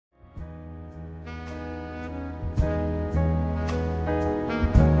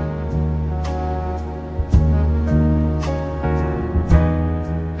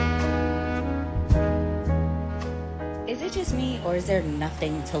is there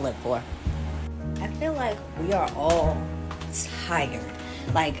nothing to live for? I feel like we are all tired.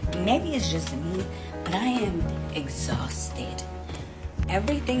 Like, maybe it's just me, but I am exhausted.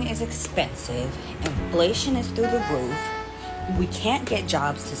 Everything is expensive. Inflation is through the roof. We can't get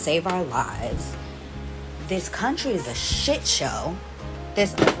jobs to save our lives. This country is a shit show.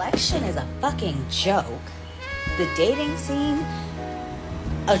 This election is a fucking joke. The dating scene,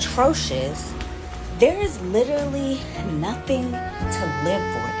 atrocious. There is literally nothing to live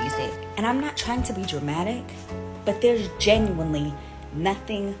for these days. And I'm not trying to be dramatic, but there's genuinely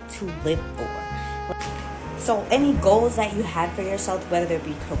nothing to live for. So any goals that you had for yourself, whether it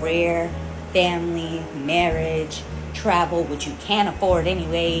be career, family, marriage, travel, which you can't afford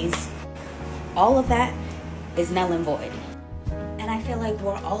anyways, all of that is null and void. And I feel like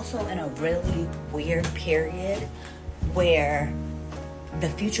we're also in a really weird period where the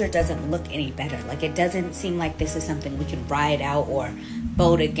future doesn't look any better. Like, it doesn't seem like this is something we can ride out or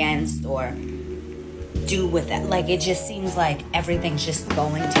vote against or do with it. Like, it just seems like everything's just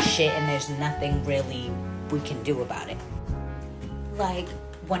going to shit and there's nothing really we can do about it. Like,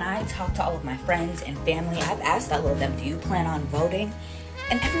 when I talk to all of my friends and family, I've asked all of them, do you plan on voting?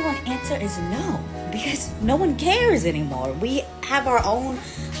 And everyone's answer is no, because no one cares anymore. We have our own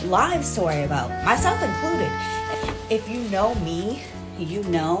lives to worry about, myself included. If you know me, you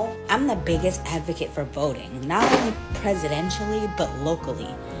know I'm the biggest advocate for voting, not only presidentially, but locally.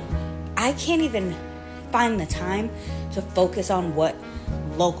 I can't even find the time to focus on what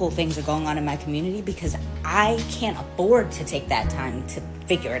local things are going on in my community because I can't afford to take that time to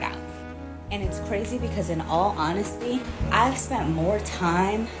figure it out. And it's crazy because, in all honesty, I've spent more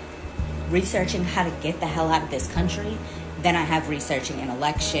time researching how to get the hell out of this country than I have researching an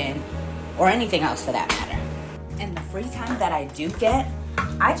election or anything else for that matter. And the free time that I do get,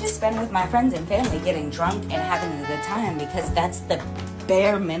 I just spend with my friends and family getting drunk and having a good time because that's the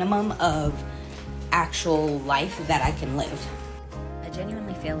bare minimum of actual life that I can live. I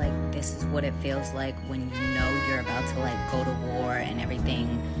genuinely feel like this is what it feels like when you know you're about to go to war and everything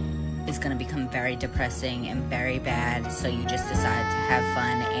is going to become very depressing and very bad, so you just decide to have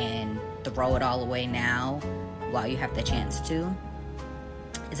fun and throw it all away now while you have the chance to.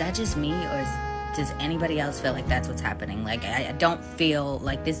 Is that just me, or does anybody else feel like that's what's happening? Like, I don't feel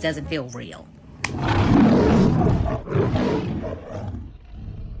like this doesn't feel real.